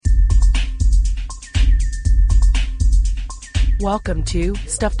Welcome to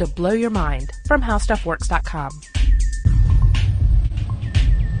Stuff to Blow Your Mind from HowStuffWorks.com.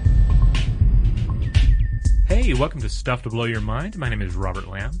 Hey, welcome to Stuff to Blow Your Mind. My name is Robert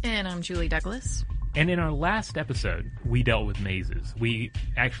Lamb. And I'm Julie Douglas. And in our last episode, we dealt with mazes. We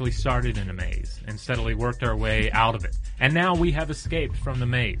actually started in a maze and steadily worked our way out of it. And now we have escaped from the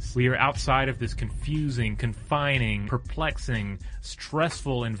maze. We are outside of this confusing, confining, perplexing,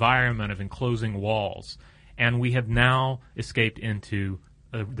 stressful environment of enclosing walls. And we have now escaped into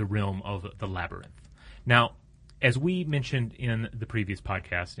the realm of the labyrinth. Now, as we mentioned in the previous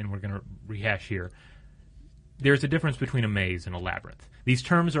podcast, and we're going to rehash here, there's a difference between a maze and a labyrinth. These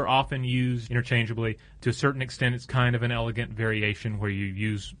terms are often used interchangeably. To a certain extent, it's kind of an elegant variation where you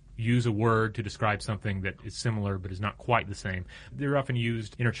use a word to describe something that is similar but is not quite the same. They're often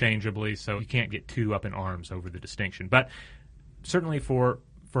used interchangeably, so you can't get too up in arms over the distinction. But certainly for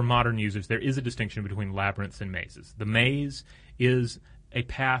modern users, there is a distinction between labyrinths and mazes. The maze is a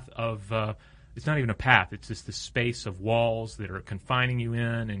path of... it's not even a path. It's just the space of walls that are confining you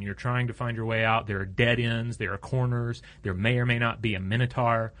in, and you're trying to find your way out. There are dead ends. There are corners. There may or may not be a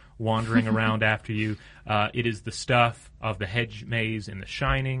minotaur wandering around after you. It is the stuff of the hedge maze in The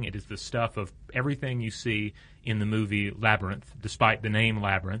Shining. It is the stuff of everything you see in the movie Labyrinth, despite the name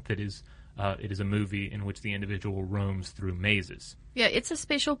Labyrinth. It is a movie in which the individual roams through mazes. Yeah, it's a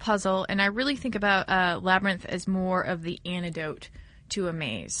spatial puzzle, and I really think about Labyrinth as more of the antidote to a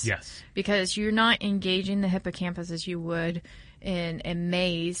maze. Yes. Because you're not engaging the hippocampus as you would in a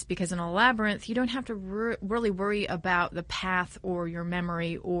maze, because in a labyrinth, you don't have to really worry about the path or your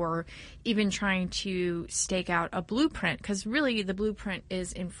memory or even trying to stake out a blueprint, because really the blueprint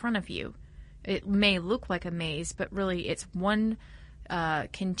is in front of you. It may look like a maze, but really it's one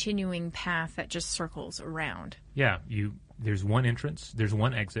continuing path that just circles around. Yeah, there's one entrance, there's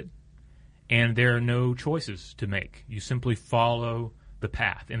one exit, and there are no choices to make. You simply follow the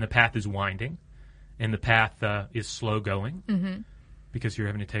path, and the path is winding, and the path is slow going, because you're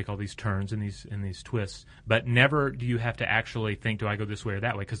having to take all these turns and these twists. But never do you have to actually think, do I go this way or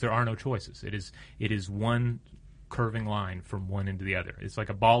that way? Because there are no choices. It is one curving line from one end to the other. It's like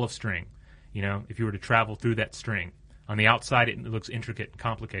a ball of string. You know, if you were to travel through that string, on the outside it looks intricate and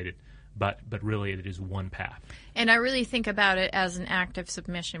complicated. But really, it is one path. And I really think about it as an act of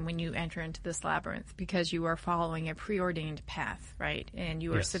submission when you enter into this labyrinth, because you are following a preordained path, right? And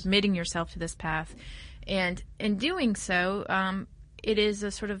you are submitting yourself to this path. And in doing so, it is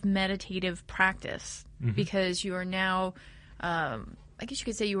a sort of meditative practice, because you are now... I guess you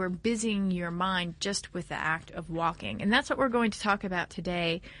could say you are busying your mind just with the act of walking. And that's what we're going to talk about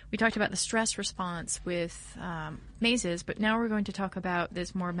today. We talked about the stress response with mazes, but now we're going to talk about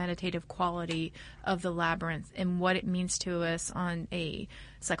this more meditative quality of the labyrinth and what it means to us on a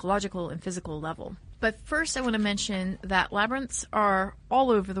psychological and physical level. But first, I want to mention that labyrinths are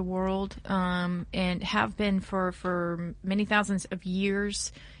all over the world and have been for many thousands of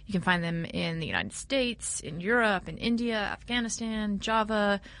years. You can find them in the United States, in Europe, in India, Afghanistan,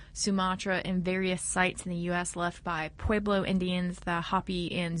 Java, Sumatra, and various sites in the U.S. left by Pueblo Indians, the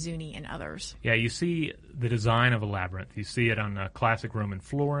Hopi and Zuni, and others. Yeah, you see the design of a labyrinth. You see it on classic Roman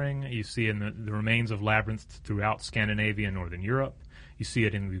flooring. You see it in the remains of labyrinths throughout Scandinavia and Northern Europe. You see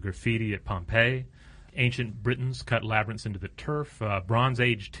it in the graffiti at Pompeii. Ancient Britons cut labyrinths into the turf, Bronze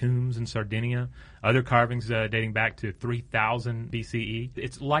Age tombs in Sardinia, other carvings dating back to 3000 BCE.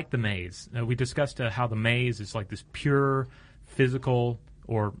 It's like the maze. We discussed how the maze is like this pure physical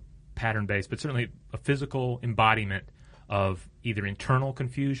or pattern-based, but certainly a physical embodiment of either internal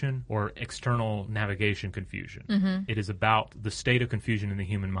confusion or external navigation confusion. It is about the state of confusion in the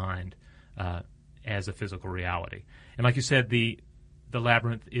human mind as a physical reality. And like you said, the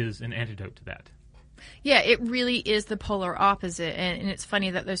labyrinth is an antidote to that. Yeah, it really is the polar opposite, and it's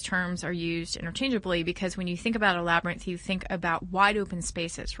funny that those terms are used interchangeably, because when you think about a labyrinth, you think about wide open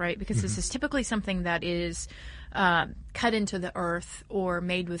spaces, right? Because this is typically something that is cut into the earth or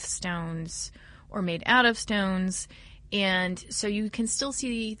made with stones or made out of stones, and so you can still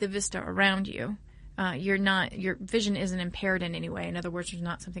see the vista around you. Your vision isn't impaired in any way. In other words, there's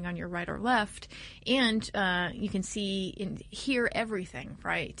not something on your right or left. And you can see and hear everything,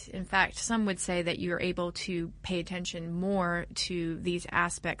 right? In fact, some would say that you're able to pay attention more to these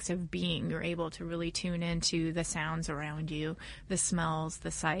aspects of being. You're able to really tune into the sounds around you, the smells, the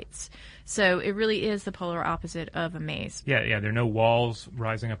sights. So it really is the polar opposite of a maze. Yeah, there are no walls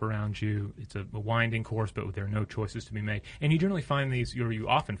rising up around you. It's a winding course, but there are no choices to be made. And you generally find these, or you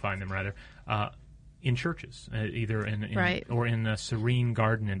often find them rather, in churches, either in right. or in serene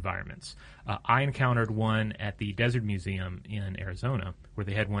garden environments. I encountered one at the Desert Museum in Arizona, where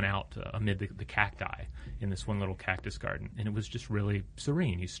they had one out amid the cacti in this one little cactus garden, and it was just really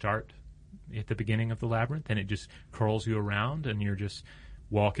serene. You start at the beginning of the labyrinth, and it just curls you around, and you're just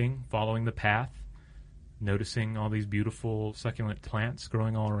walking, following the path, noticing all these beautiful succulent plants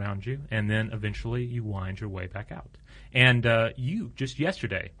growing all around you, and then eventually you wind your way back out. And you, just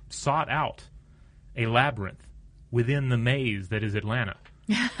yesterday, sought out a labyrinth within the maze that is Atlanta.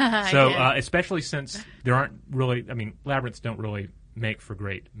 So, especially since there aren't really, labyrinths don't really make for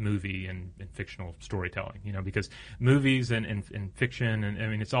great movie and fictional storytelling, because movies and fiction,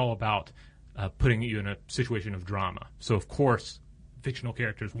 and it's all about putting you in a situation of drama. So, of course, fictional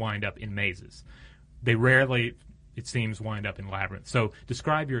characters wind up in mazes. They rarely, it seems, wind up in labyrinths. So,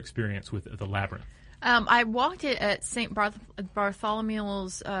 describe your experience with the labyrinth. I walked it at St.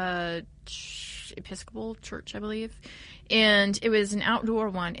 Bartholomew's Episcopal Church, I believe, and it was an outdoor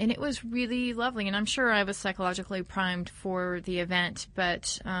one, and it was really lovely, and I'm sure I was psychologically primed for the event,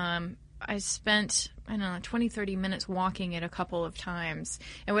 but I spent, 20, 30 minutes walking it a couple of times,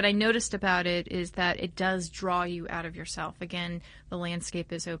 and what I noticed about it is that it does draw you out of yourself. Again, the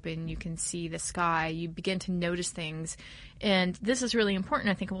landscape is open, you can see the sky, you begin to notice things, and this is really important.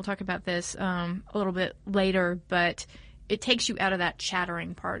 I think we'll talk about this a little bit later, but it takes you out of that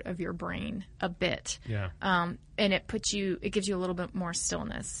chattering part of your brain a bit. Yeah. And it gives you a little bit more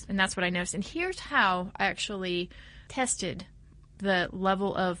stillness. And that's what I noticed. And here's how I actually tested the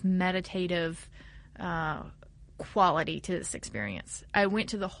level of meditative quality to this experience. I went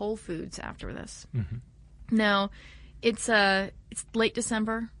to the Whole Foods after this. Mm-hmm. Now, it's late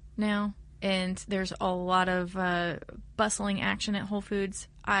December now, and there's a lot of bustling action at Whole Foods.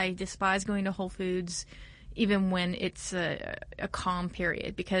 I despise going to Whole Foods even when it's a calm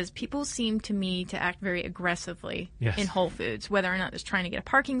period, because people seem to me to act very aggressively in Whole Foods, whether or not they're trying to get a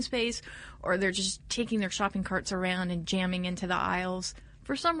parking space or they're just taking their shopping carts around and jamming into the aisles.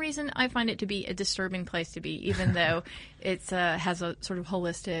 For some reason, I find it to be a disturbing place to be, even though it has a sort of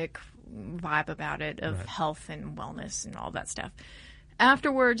holistic vibe about it of health and wellness and all that stuff.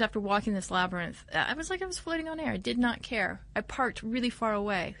 Afterwards, after walking this labyrinth, I was floating on air. I did not care. I parked really far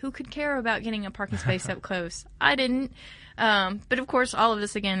away. Who could care about getting a parking space up close? I didn't. But of course, all of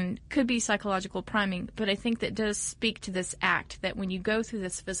this, again, could be psychological priming. But I think that does speak to this act, that when you go through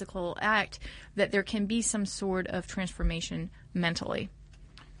this physical act, that there can be some sort of transformation mentally.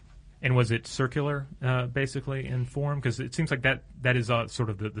 And was it circular, basically, in form? Because it seems like that is sort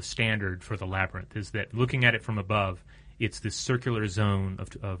of the standard for the labyrinth, is that looking at it from above, it's this circular zone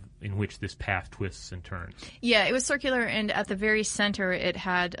of in which this path twists and turns. Yeah, it was circular, and at the very center it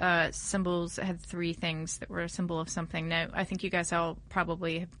had symbols. It had three things that were a symbol of something. Now, I think you guys all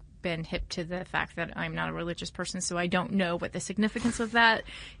probably have been hip to the fact that I'm not a religious person, so I don't know what the significance of that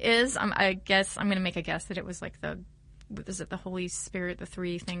is. I guess I'm going to make a guess that it was like the Holy Spirit, the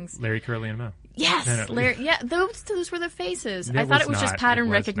three things? Larry, Curly, and Moe. Yes, no. Larry. Yeah, those were the faces. I thought it was just pattern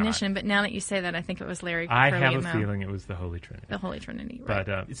recognition, but now that you say that, I think it was Larry, Curly, and Moe. I have a feeling it was the Holy Trinity. The Holy Trinity, right.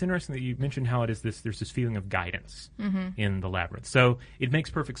 But it's interesting that you mentioned how there's this feeling of guidance in the labyrinth. So it makes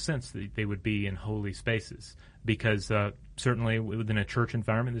perfect sense that they would be in holy spaces, because certainly within a church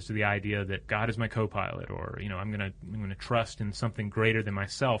environment, this is the idea that God is my co-pilot, or I'm going to trust in something greater than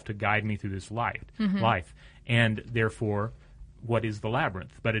myself to guide me through this life. And therefore, what is the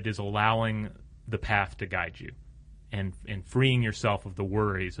labyrinth? But it is allowing the path to guide you, and freeing yourself of the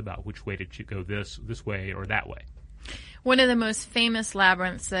worries about which way to go, this way or that way. One of the most famous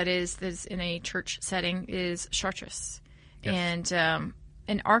labyrinths that is in a church setting is Chartres. Yes. And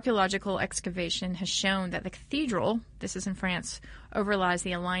an archaeological excavation has shown that the cathedral, this is in France, overlies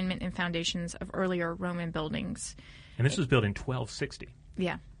the alignment and foundations of earlier Roman buildings. And this was built in 1260.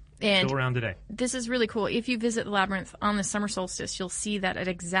 Yeah. And still around today. This is really cool. If you visit the labyrinth on the summer solstice, you'll see that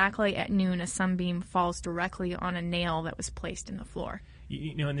exactly at noon, a sunbeam falls directly on a nail that was placed in the floor.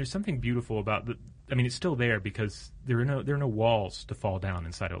 And there's something beautiful about it's still there because there are no walls to fall down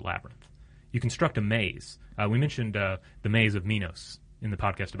inside a labyrinth. You construct a maze. We mentioned the maze of Minos in the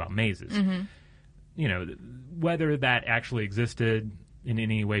podcast about mazes. Whether that actually existed in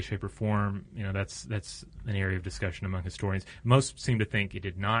any way, shape, or form, that's an area of discussion among historians. Most seem to think it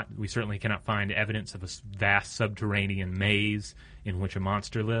did not. We certainly cannot find evidence of a vast subterranean maze in which a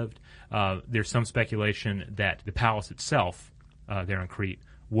monster lived. There's some speculation that the palace itself there on Crete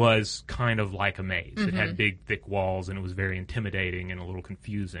was kind of like a maze. It had big, thick walls, and it was very intimidating and a little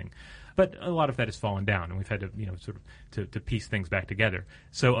confusing. But a lot of that has fallen down, and we've had to, to piece things back together.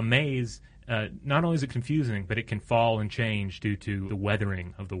 So a maze not only is it confusing, but it can fall and change due to the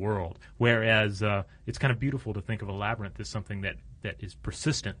weathering of the world. Whereas it's kind of beautiful to think of a labyrinth as something that is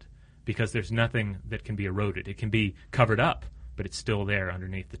persistent, because there's nothing that can be eroded. It can be covered up, but it's still there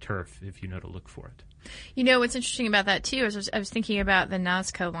underneath the turf if you know to look for it. You know, what's interesting about that, too, is I was thinking about the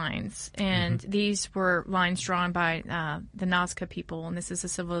Nazca lines, and these were lines drawn by the Nazca people, and this is a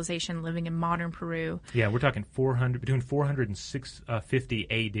civilization living in modern Peru. Yeah, we're talking between 400 and 650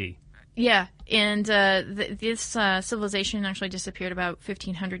 A.D. Yeah, and this civilization actually disappeared about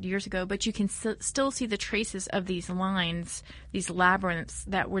 1,500 years ago, but you can still see the traces of these lines, these labyrinths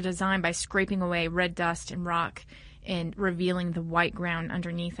that were designed by scraping away red dust and rock and revealing the white ground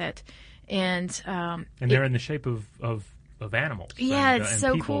underneath it. And they're in the shape of animals. Yeah, and it's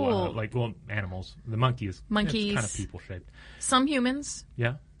so people, cool. Animals. The monkeys. Monkeys. It's kind of people-shaped. Some humans.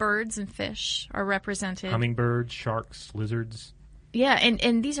 Yeah. Birds and fish are represented. Hummingbirds, sharks, lizards. Yeah,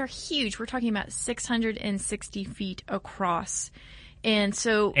 and these are huge. We're talking about 660 feet across. And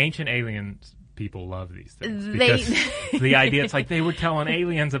so... Ancient aliens people love these things. Because the idea, it's like they were telling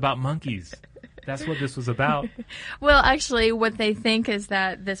aliens about monkeys. That's what this was about. Well, actually, what they think is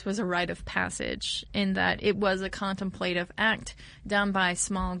that this was a rite of passage, in that it was a contemplative act done by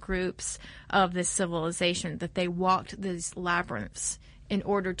small groups of this civilization, that they walked these labyrinths in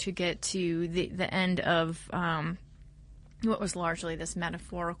order to get to the end of what was largely this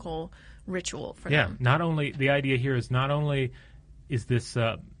metaphorical ritual for them. Yeah, the idea here is not only is this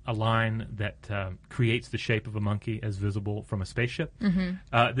a line that creates the shape of a monkey as visible from a spaceship.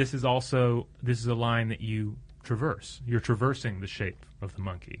 This is a line that you traverse. You're traversing the shape of the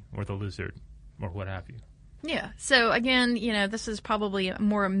monkey or the lizard or what have you. Yeah. So again, this is probably a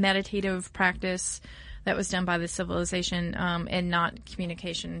more meditative practice that was done by the civilization and not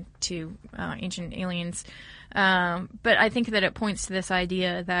communication to ancient aliens. But I think that it points to this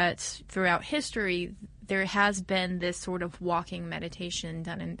idea that throughout history, there has been this sort of walking meditation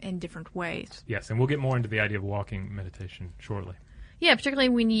done in different ways. Yes, and we'll get more into the idea of walking meditation shortly. Yeah, particularly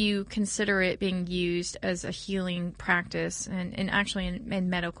when you consider it being used as a healing practice and actually in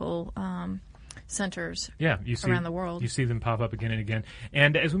medical centers around the world. You see them pop up again and again.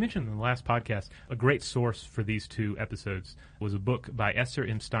 And as we mentioned in the last podcast, a great source for these two episodes was a book by Esther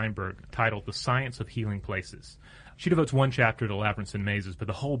M. Steinberg titled The Science of Healing Places. She devotes one chapter to labyrinths and mazes, but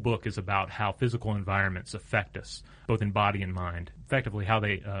the whole book is about how physical environments affect us, both in body and mind, effectively how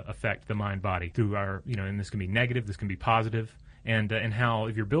they affect the mind-body through our, and this can be negative, this can be positive, and how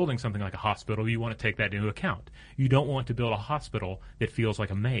if you're building something like a hospital, you want to take that into account. You don't want to build a hospital that feels like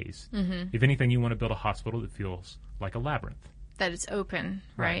a maze. If anything, you want to build a hospital that feels like a labyrinth. That it's open,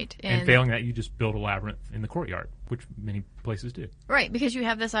 right? And failing that, you just build a labyrinth in the courtyard, which many places do. Right, because you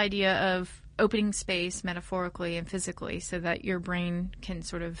have this idea of opening space metaphorically and physically so that your brain can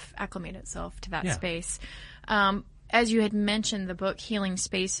sort of acclimate itself to that space. As you had mentioned, the book Healing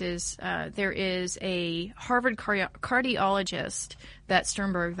Spaces, there is a Harvard cardiologist that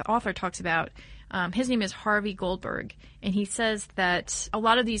Sternberg, the author, talks about. His name is Harvey Goldberg, and he says that a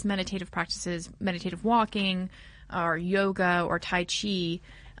lot of these meditative practices, meditative walking, or yoga, or Tai Chi,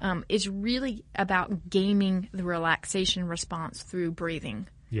 is really about gaming the relaxation response through breathing.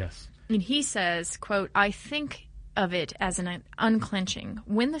 Yes. And he says, quote, "I think of it as an unclenching.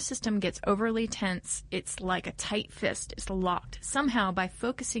 When the system gets overly tense, it's like a tight fist. It's locked. Somehow, by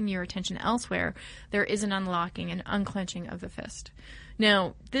focusing your attention elsewhere, there is an unlocking and unclenching of the fist."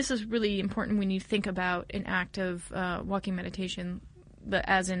 Now, this is really important when you think about an act of walking meditation,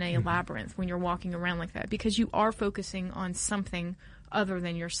 as in a labyrinth, when you're walking around like that, because you are focusing on something other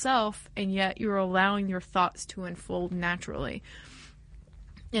than yourself, and yet you're allowing your thoughts to unfold naturally.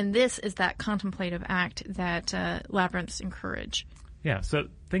 And this is that contemplative act that labyrinths encourage. Yeah, so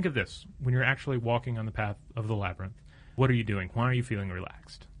think of this. When you're actually walking on the path of the labyrinth, what are you doing? Why are you feeling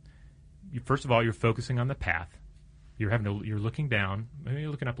relaxed? First of all, you're focusing on the path. You're looking down. Maybe you're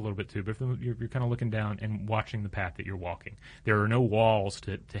looking up a little bit too, but you're kind of looking down and watching the path that you're walking. There are no walls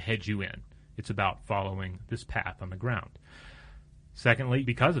to hedge you in. It's about following this path on the ground. Secondly,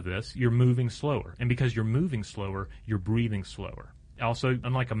 because of this, you're moving slower. And because you're moving slower, you're breathing slower. Also,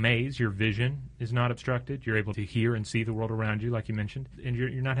 unlike a maze, your vision is not obstructed. You're able to hear and see the world around you, like you mentioned. And you're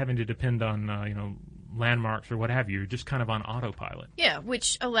not having to depend on, landmarks or what have you. You're just kind of on autopilot. Yeah,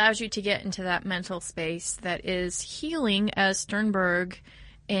 which allows you to get into that mental space that is healing, as Sternberg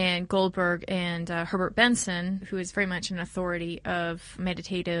and Goldberg and Herbert Benson, who is very much an authority of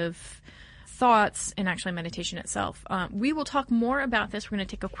meditative thoughts and actually meditation itself. We will talk more about this. We're going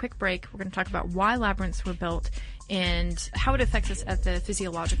to take a quick break. We're going to talk about why labyrinths were built and how it affects us at the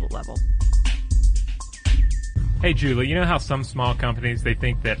physiological level. Hey, Julie, you know how some small companies, they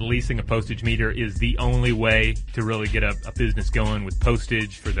think that leasing a postage meter is the only way to really get a business going with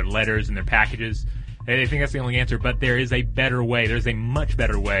postage for their letters and their packages? They think that's the only answer, but there is a better way. There's a much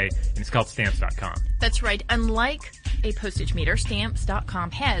better way, and it's called Stamps.com. That's right. Unlike a postage meter, Stamps.com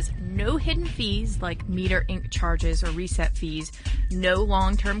has no hidden fees like meter ink charges or reset fees, no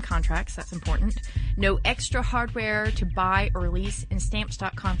long-term contracts, that's important, no extra hardware to buy or lease, and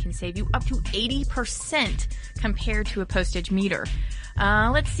Stamps.com can save you up to 80% compared to a postage meter.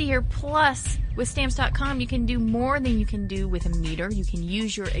 Let's see here. Plus, with Stamps.com, you can do more than you can do with a meter. You can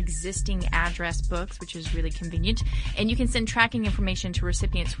use your existing address books, which is really convenient, and you can send tracking information to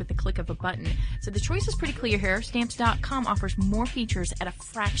recipients with the click of a button. So the choice is pretty clear here. Stamps.com offers more features at a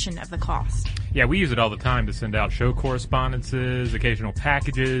fraction of the cost. Yeah, we use it all the time to send out show correspondences, occasional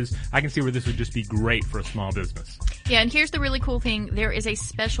packages. I can see where this would just be great for a small business. Yeah, and here's the really cool thing. There is a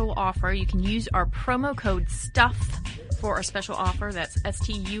special offer. You can use our promo code STUFF for a special offer. That's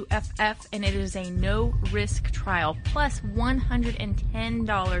STUFF, and it is a no-risk trial, plus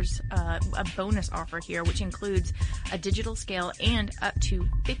 $110 a bonus offer here, which includes a digital scale and up to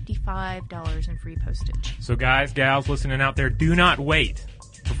 $55 in free postage. So guys, gals listening out there, do not wait.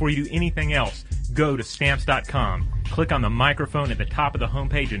 Before you do anything else, go to Stamps.com, click on the microphone at the top of the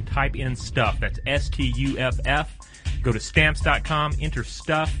homepage and type in STUFF. That's STUFF. Go to Stamps.com, enter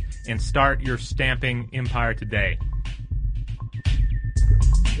STUFF, and start your stamping empire today.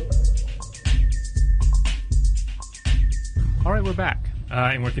 All right, we're back,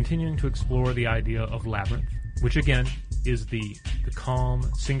 and we're continuing to explore the idea of Labyrinth, which again is the calm,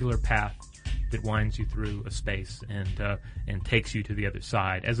 singular path that winds you through a space and takes you to the other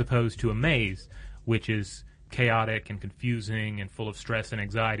side, as opposed to a maze, which is chaotic and confusing and full of stress and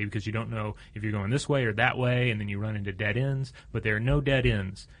anxiety because you don't know if you're going this way or that way, and then you run into dead ends. But there are no dead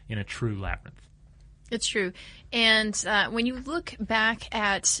ends in a true labyrinth. It's true. And when you look back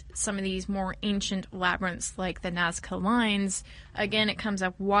at some of these more ancient labyrinths like the Nazca lines, again, it comes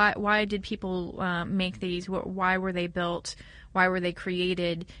up, why did people make these? Why were they built? Why were they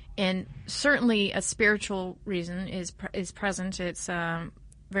created? And certainly a spiritual reason is present. It's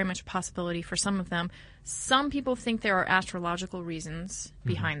very much a possibility for some of them. Some people think there are astrological reasons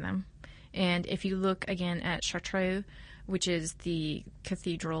behind them. And if you look again at Chartres, which is the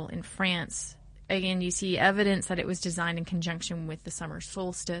cathedral in France, again, you see evidence that it was designed in conjunction with the summer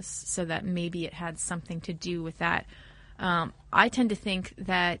solstice, so that maybe it had something to do with that. I tend to think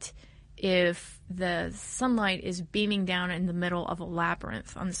that if the sunlight is beaming down in the middle of a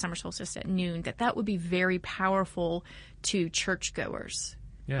labyrinth on the summer solstice at noon, that would be very powerful to churchgoers,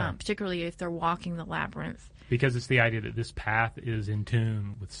 particularly if they're walking the labyrinth. Because it's the idea that this path is in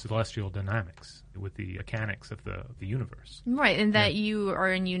tune with celestial dynamics, with the mechanics of the universe. Right, and that you are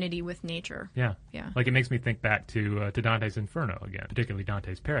in unity with nature. Yeah. Yeah. Like, it makes me think back to Dante's Inferno again, particularly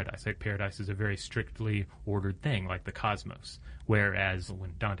Dante's Paradise. Like, Paradise is a very strictly ordered thing, like the cosmos. Whereas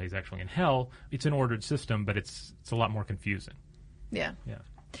when Dante's actually in hell, it's an ordered system, but it's a lot more confusing. Yeah. Yeah.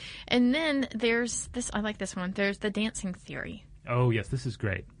 And then there's this, I like this one, there's the dancing theory. Oh, yes, this is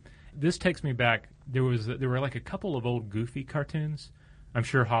great. This takes me back. There were like a couple of old Goofy cartoons. I'm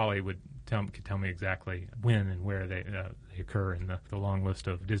sure Holly could tell me exactly when and where they occur in the long list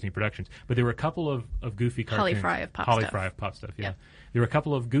of Disney productions. But there were a couple of Goofy cartoons. Holly Fry of Pop Stuff. Yeah. There were a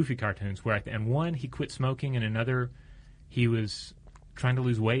couple of Goofy cartoons where, and one he quit smoking, and another he was trying to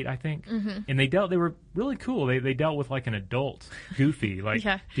lose weight, I think. Mm-hmm. And they were really cool. They dealt with like an adult Goofy, like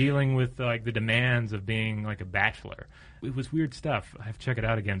dealing with like the demands of being like a bachelor. It was weird stuff. I have to check it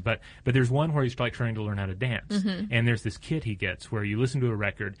out again. But there's one where he's like trying to learn how to dance. Mm-hmm. And there's this kit he gets where you listen to a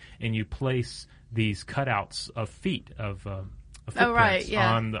record and you place these cutouts of feet of footprints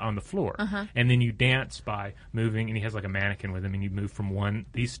on the floor. Uh-huh. And then you dance by moving, and he has like a mannequin with him, and you move from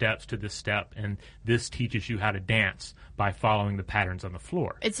these steps to this step, and this teaches you how to dance by following the patterns on the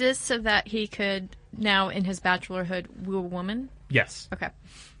floor. Is this so that he could now in his bachelorhood woo a woman? Yes. Okay.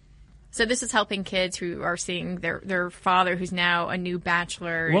 So this is helping kids who are seeing their father, who's now a new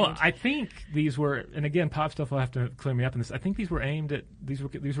bachelor. Well, I think these were, and again, Pop Stuff will have to clear me up in this. I think these were aimed at these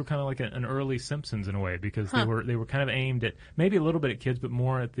were kind of like an early Simpsons in a way, because they were kind of aimed at maybe a little bit at kids, but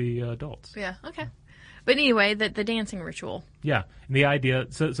more at the adults. Yeah. Okay. But anyway, the dancing ritual. Yeah, and the idea.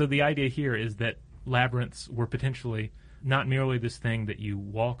 So the idea here is that labyrinths were potentially not merely this thing that you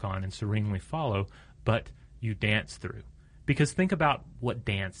walk on and serenely follow, but you dance through. Because think about what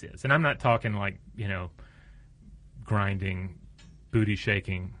dance is. And I'm not talking like, grinding, booty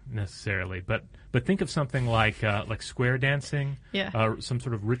shaking necessarily, but think of something like square dancing, some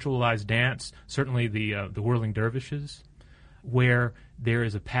sort of ritualized dance, certainly the whirling dervishes, where there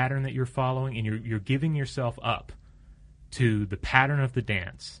is a pattern that you're following and you're giving yourself up to the pattern of the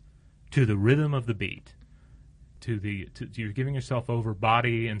dance, to the rhythm of the beat, you're giving yourself over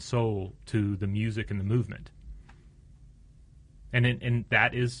body and soul to the music and the movement. And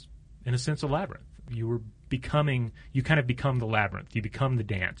that is, in a sense, a labyrinth. You kind of become the labyrinth. You become the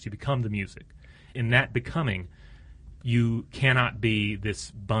dance. You become the music. In that becoming, you cannot be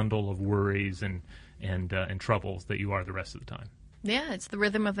this bundle of worries and troubles that you are the rest of the time. Yeah, it's the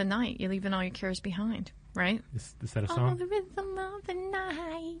rhythm of the night. You're leaving all your cares behind, right? Is that a song? Oh, the rhythm of the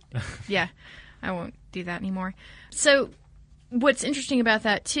night. Yeah, I won't do that anymore. So what's interesting about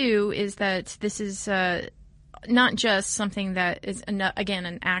that, too, is that this is not just something that is, again,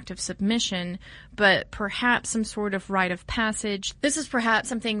 an act of submission, but perhaps some sort of rite of passage. This is perhaps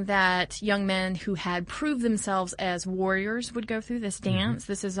something that young men who had proved themselves as warriors would go through, this dance.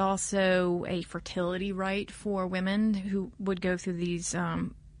 Mm-hmm. This is also a fertility rite for women who would go through these,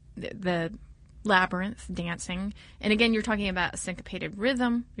 the labyrinth dancing. And again, you're talking about a syncopated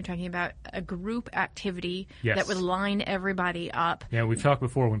rhythm. You're talking about a group activity that would line everybody up. Yeah, we've talked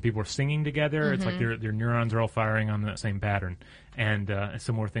before when people are singing together, it's like their neurons are all firing on the same pattern. And a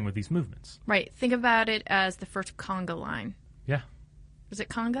similar thing with these movements. Right. Think about it as the first conga line. Yeah. Is it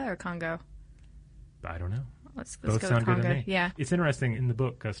conga or Congo? I don't know. Let's Both go sound with good to conga. me. Yeah. It's interesting in the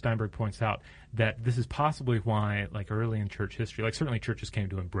book, Steinberg points out that this is possibly why, like early in church history, like certainly churches came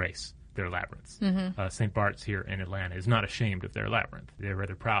to embrace their labyrinths. Mm-hmm. St. Bart's here in Atlanta is not ashamed of their labyrinth. They're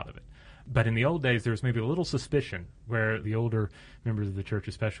rather proud of it. But in the old days, there was maybe a little suspicion where the older members of the church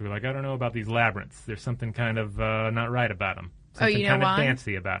especially were like, I don't know about these labyrinths. There's something kind of not right about them. Something kind of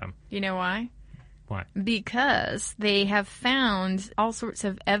fancy about them. You know why? Why? Because they have found all sorts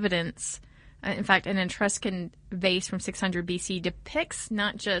of evidence. In fact, an Etruscan vase from 600 BC depicts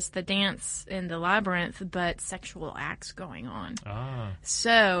not just the dance in the labyrinth, but sexual acts going on. Ah.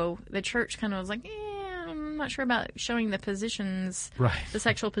 So the church kind of was like, I'm not sure about showing the positions, the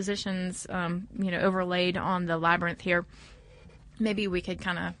sexual positions, overlaid on the labyrinth here. Maybe we could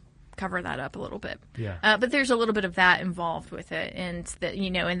kind of cover that up a little bit. Yeah. But there's a little bit of that involved with it, and that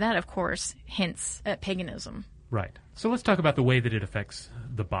and that, of course, hints at paganism. Right. So let's talk about the way that it affects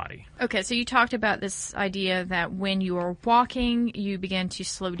the body. Okay, so you talked about this idea that when you are walking, you begin to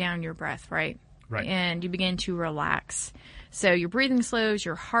slow down your breath, right? Right. And you begin to relax. So your breathing slows,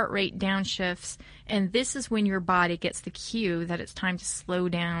 your heart rate downshifts, and this is when your body gets the cue that it's time to slow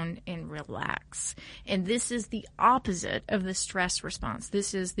down and relax. And this is the opposite of the stress response.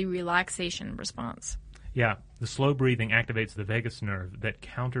 This is the relaxation response. Yeah, the slow breathing activates the vagus nerve that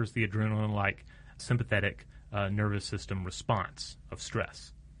counters the adrenaline-like sympathetic nervous system response of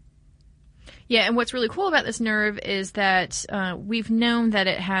stress. Yeah, and what's really cool about this nerve is that we've known that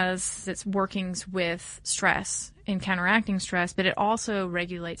it has its workings with stress in counteracting stress, but it also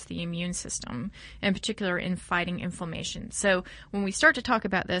regulates the immune system, in particular in fighting inflammation. So when we start to talk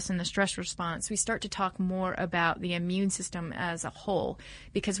about this in the stress response, we start to talk more about the immune system as a whole,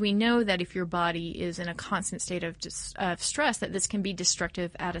 because we know that if your body is in a constant state of stress, that this can be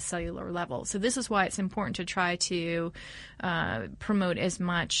destructive at a cellular level. So this is why it's important to try to promote as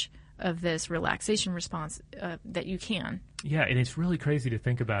much of this relaxation response that you can. Yeah, and it's really crazy to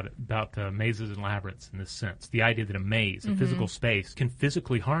think about mazes and labyrinths in this sense. The idea that a maze, a physical space, can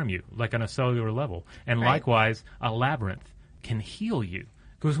physically harm you, like on a cellular level. And likewise, a labyrinth can heal you.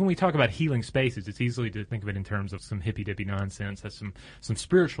 Because when we talk about healing spaces, it's easy to think of it in terms of some hippy-dippy nonsense. That's some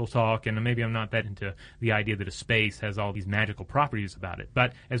spiritual talk, and maybe I'm not that into the idea that a space has all these magical properties about it.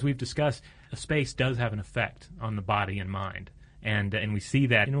 But as we've discussed, a space does have an effect on the body and mind. And we see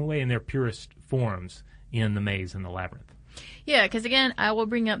that, in a way, in their purest forms in the maze and the labyrinth. Yeah, because again, I will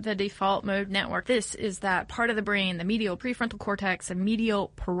bring up the default mode network. This is that part of the brain, the medial prefrontal cortex, the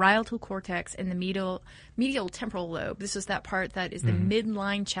medial parietal cortex, and the medial temporal lobe. This is that part that is the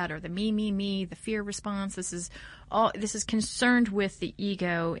midline chatter, the me, the fear response. This is concerned with the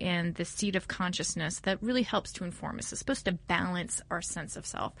ego and the seat of consciousness that really helps to inform us. It's supposed to balance our sense of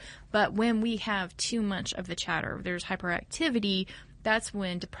self. But when we have too much of the chatter, there's hyperactivity, that's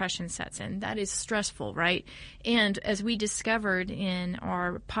when depression sets in. That is stressful, right? And as we discovered in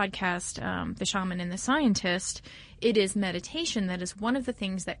our podcast, The Shaman and the Scientist, it is meditation that is one of the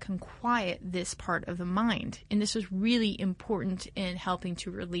things that can quiet this part of the mind. And this is really important in helping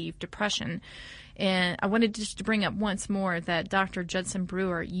to relieve depression. And I wanted just to bring up once more that Dr. Judson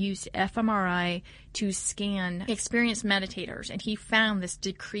Brewer used fMRI to scan experienced meditators, and he found this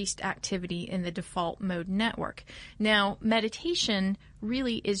decreased activity in the default mode network. Now, meditation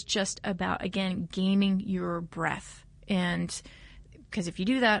really is just about, again, gaming your breath and Because if you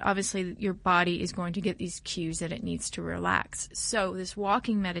do that, obviously your body is going to get these cues that it needs to relax. So this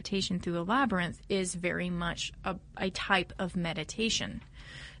walking meditation through the labyrinth is very much a type of meditation.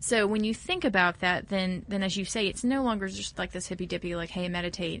 So when you think about that, then as you say, it's no longer just like this hippy-dippy, like, hey,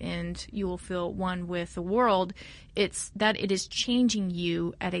 meditate and you will feel one with the world. It's that it is changing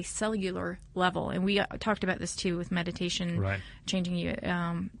you at a cellular level. And we talked about this too with meditation, right. Changing you,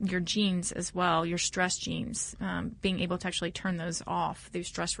 your genes as well, your stress genes, being able to actually turn those off, those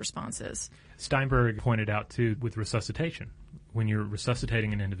stress responses. Steinberg pointed out too with resuscitation. When you're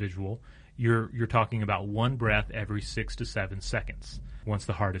resuscitating an individual, you're talking about one breath every 6 to 7 seconds. Once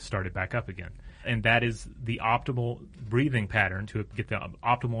the heart is started back up again. And that is the optimal breathing pattern to get the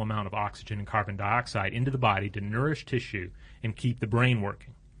optimal amount of oxygen and carbon dioxide into the body to nourish tissue and keep the brain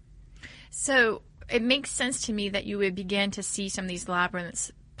working. So it makes sense to me that you would begin to see some of these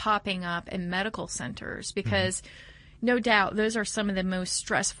labyrinths popping up in medical centers because no doubt those are some of the most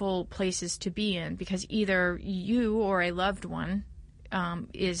stressful places to be in because either you or a loved one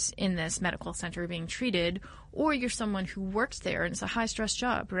is in this medical center being treated, or you're someone who works there, and it's a high-stress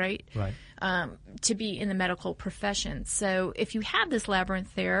job, right? Right. To be in the medical profession. So if you had this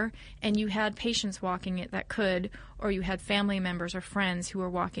labyrinth there, and you had patients walking it that could, or you had family members or friends who were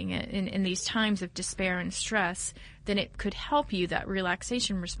walking it in these times of despair and stress, then it could help you, that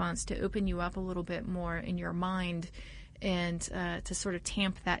relaxation response, to open you up a little bit more in your mind and to sort of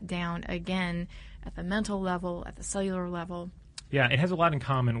tamp that down again at the mental level, at the cellular level. Yeah, it has a lot in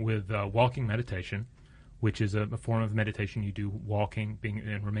common with walking meditation, which is a form of meditation you do walking, being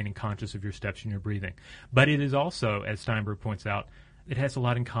and remaining conscious of your steps and your breathing. But it is also, as Steinberg points out, it has a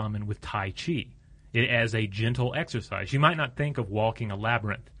lot in common with Tai Chi. It as a gentle exercise. You might not think of walking a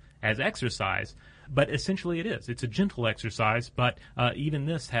labyrinth as exercise, but essentially it is. It's a gentle exercise, but even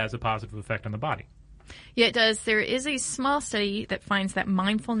this has a positive effect on the body. Yeah, it does. There is a small study that finds that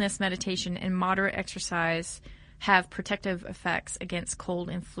mindfulness meditation and moderate exercise have protective effects against cold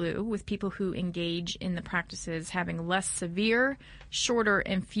and flu, with people who engage in the practices having less severe, shorter,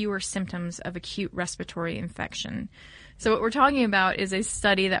 and fewer symptoms of acute respiratory infection. So what we're talking about is a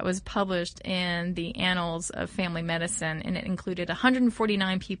study that was published in the Annals of Family Medicine, and it included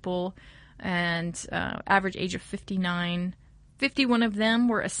 149 people and average age of 59. 51 of them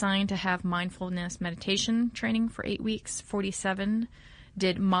were assigned to have mindfulness meditation training for 8 weeks. 47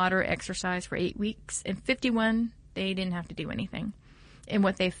 did moderate exercise for 8 weeks, and 51, they didn't have to do anything. And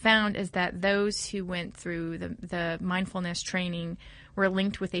what they found is that those who went through the mindfulness training were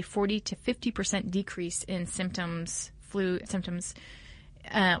linked with a 40 to 50% decrease in symptoms, flu symptoms,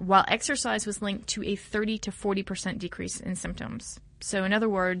 while exercise was linked to a 30 to 40% decrease in symptoms. So in other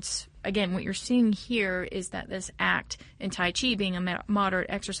words, again, what you're seeing here is that this act in Tai Chi being a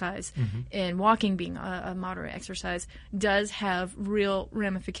moderate exercise and walking being a moderate exercise does have real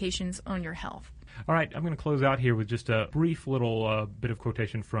ramifications on your health. All right, I'm going to close out here with just a brief little bit of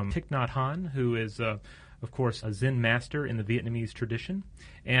quotation from Thich Nhat Hanh, who is, of course, a Zen master in the Vietnamese tradition.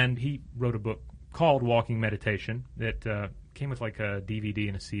 And he wrote a book called Walking Meditation that came with like a DVD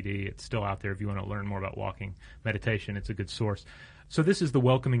and a CD. It's still out there if you want to learn more about walking meditation. It's a good source. So this is The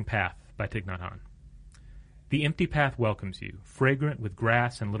Welcoming Path by Thich Nhat Hanh. The empty path welcomes you, fragrant with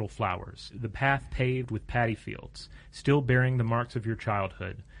grass and little flowers, the path paved with paddy fields, still bearing the marks of your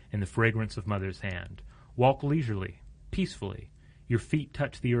childhood and the fragrance of mother's hand. Walk leisurely, peacefully. Your feet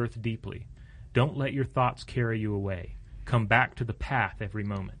touch the earth deeply. Don't let your thoughts carry you away. Come back to the path every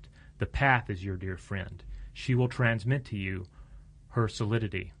moment. The path is your dear friend. She will transmit to you her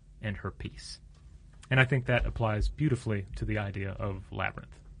solidity and her peace. And I think that applies beautifully to the idea of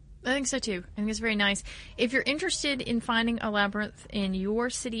labyrinth. I think so too. I think it's very nice. If you're interested in finding a labyrinth in your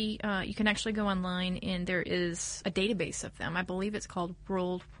city, you can actually go online and there is a database of them. I believe it's called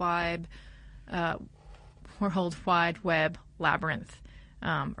World Wide Web Labyrinth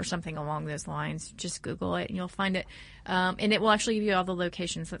or something along those lines. Just Google it and you'll find it. And it will actually give you all the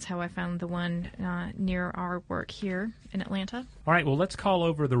locations. That's how I found the one near our work here in Atlanta. All right, well, let's call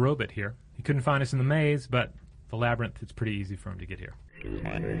over the robot here. He couldn't find us in the maze, but the labyrinth, it's pretty easy for him to get here.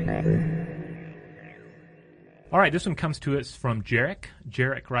 All right, this one comes to us from Jarek.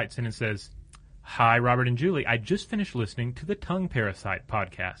 Jarek writes in and says, "Hi, Robert and Julie. I just finished listening to the Tongue Parasite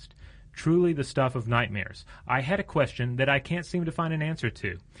podcast. Truly the stuff of nightmares. I had a question that I can't seem to find an answer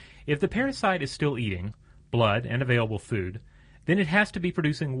to. If the parasite is still eating blood and available food, then it has to be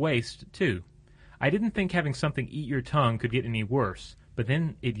producing waste, too. I didn't think having something eat your tongue could get any worse, but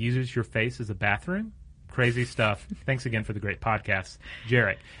then it uses your face as a bathroom? Crazy stuff. Thanks again for the great podcast,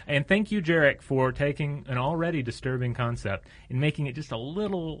 Jarek. And thank you, Jarek, for taking an already disturbing concept and making it just a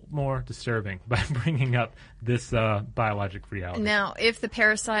little more disturbing by bringing up this biologic reality. Now, if the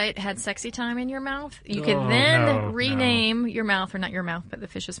parasite had sexy time in your mouth, you could then rename your mouth, or not your mouth, but the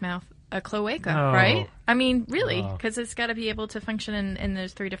fish's mouth, a cloaca, right? I mean, really, because it's got to be able to function in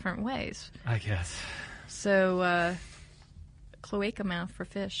those 3 different ways. I guess. So, cloaca mouth for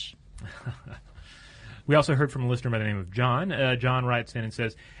fish. We also heard from a listener by the name of John. John writes in and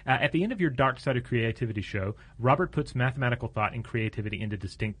says, at the end of your Dark Side of Creativity show, Robert puts mathematical thought and creativity into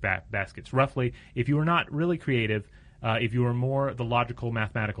distinct baskets. Roughly, if you are not really creative, if you are more the logical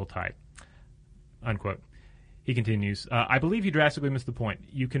mathematical type, unquote. He continues, I believe you drastically missed the point.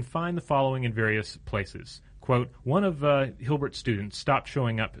 You can find the following in various places. Quote, one of Hilbert's students stopped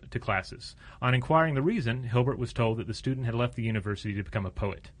showing up to classes. On inquiring the reason, Hilbert was told that the student had left the university to become a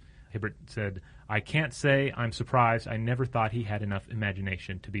poet. Hilbert said, I can't say I'm surprised. I never thought he had enough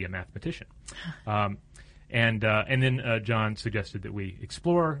imagination to be a mathematician. And then John suggested that we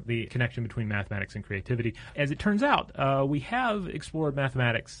explore the connection between mathematics and creativity. As it turns out, we have explored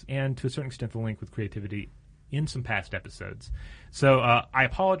mathematics and, to a certain extent, the link with creativity in some past episodes. So I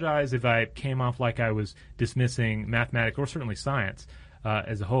apologize if I came off like I was dismissing mathematics, or certainly science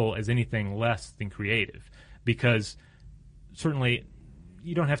as a whole, as anything less than creative, because certainly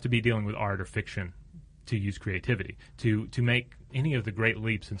you don't have to be dealing with art or fiction to use creativity. To make any of the great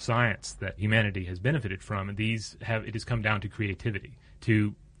leaps in science that humanity has benefited from, it has come down to creativity,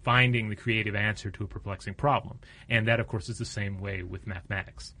 to finding the creative answer to a perplexing problem. And that, of course, is the same way with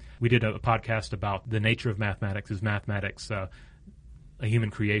mathematics. We did a podcast about the nature of mathematics. Is mathematics a human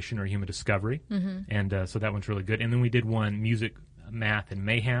creation or a human discovery? Mm-hmm. And so that one's really good. And then we did one, Music, Math, and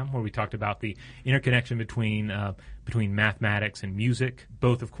Mayhem, where we talked about the interconnection between mathematics and music,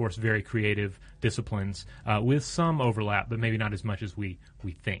 both, of course, very creative disciplines with some overlap, but maybe not as much as we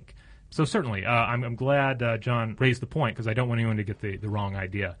think. So certainly, I'm glad John raised the point, because I don't want anyone to get the wrong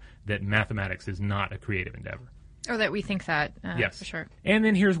idea that mathematics is not a creative endeavor. Or that we think that, yes. For sure. And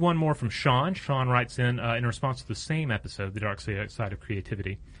then here's one more from Sean. Sean writes in response to the same episode, The Dark Side of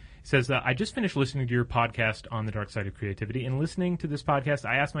Creativity. He says, I just finished listening to your podcast on the Dark Side of Creativity, and listening to this podcast,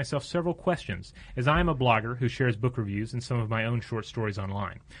 I asked myself several questions, as I am a blogger who shares book reviews and some of my own short stories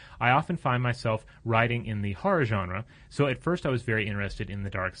online. I often find myself writing in the horror genre, so at first I was very interested in the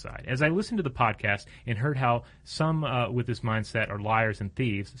dark side. As I listened to the podcast and heard how some with this mindset are liars and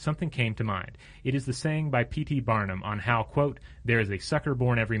thieves, something came to mind. It is the saying by P.T. Barnum on how, quote, there is a sucker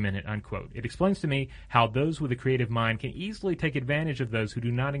born every minute, unquote. It explains to me how those with a creative mind can easily take advantage of those who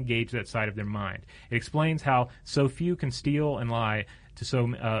do not engage that side of their mind. It explains how so few can steal and lie to so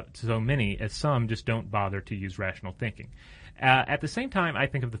many, as some just don't bother to use rational thinking. At the same time, I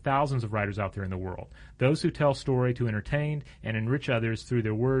think of the thousands of writers out there in the world. Those who tell story to entertain and enrich others through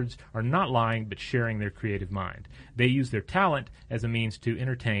their words are not lying, but sharing their creative mind. They use their talent as a means to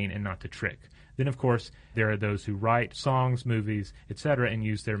entertain and not to trick. Then, of course, there are those who write songs, movies, etc., and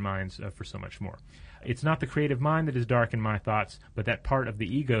use their minds for so much more. It's not the creative mind that is dark in my thoughts, but that part of the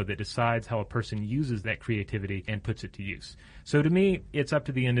ego that decides how a person uses that creativity and puts it to use. So to me, it's up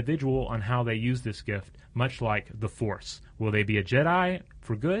to the individual on how they use this gift, much like the Force. Will they be a Jedi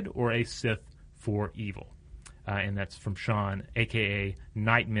for good or a Sith for evil? And that's from Sean, a.k.a.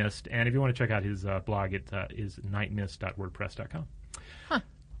 Night Mist. And if you want to check out his blog, it is nightmist.wordpress.com.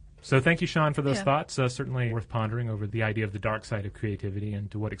 So thank you, Sean, for those thoughts. Certainly worth pondering over the idea of the dark side of creativity and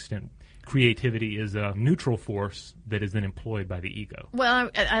to what extent creativity is a neutral force that is then employed by the ego. Well,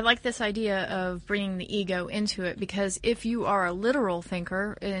 I like this idea of bringing the ego into it, because if you are a literal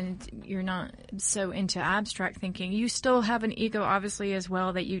thinker and you're not so into abstract thinking, you still have an ego, obviously, as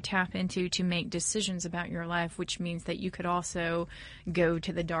well, that you tap into to make decisions about your life, which means that you could also go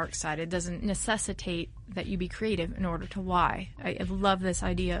to the dark side. It doesn't necessitate that you be creative in order to lie. I love this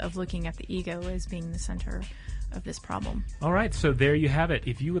idea of looking at the ego as being the center of this problem. All right, so there you have it.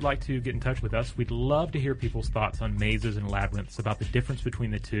 If you would like to get in touch with us, we'd love to hear people's thoughts on mazes and labyrinths, about the difference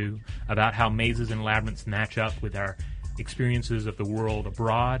between the two, about how mazes and labyrinths match up with our experiences of the world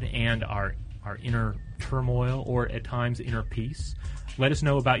abroad and our inner turmoil, or at times inner peace. Let us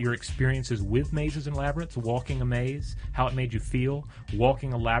know about your experiences with mazes and labyrinths, walking a maze, how it made you feel,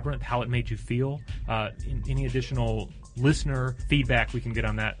 walking a labyrinth, how it made you feel. Any additional listener feedback we can get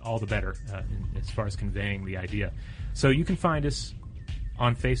on that, all the better, as far as conveying the idea. So you can find us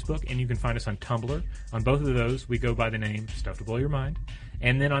on Facebook, and you can find us on Tumblr. On both of those, we go by the name Stuff to Blow Your Mind.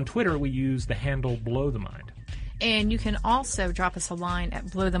 And then on Twitter, we use the handle Blow the Mind. And you can also drop us a line at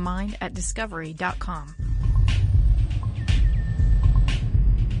blowthemind@discovery.com.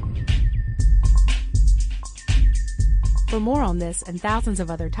 For more on this and thousands of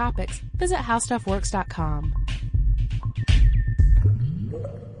other topics, visit howstuffworks.com.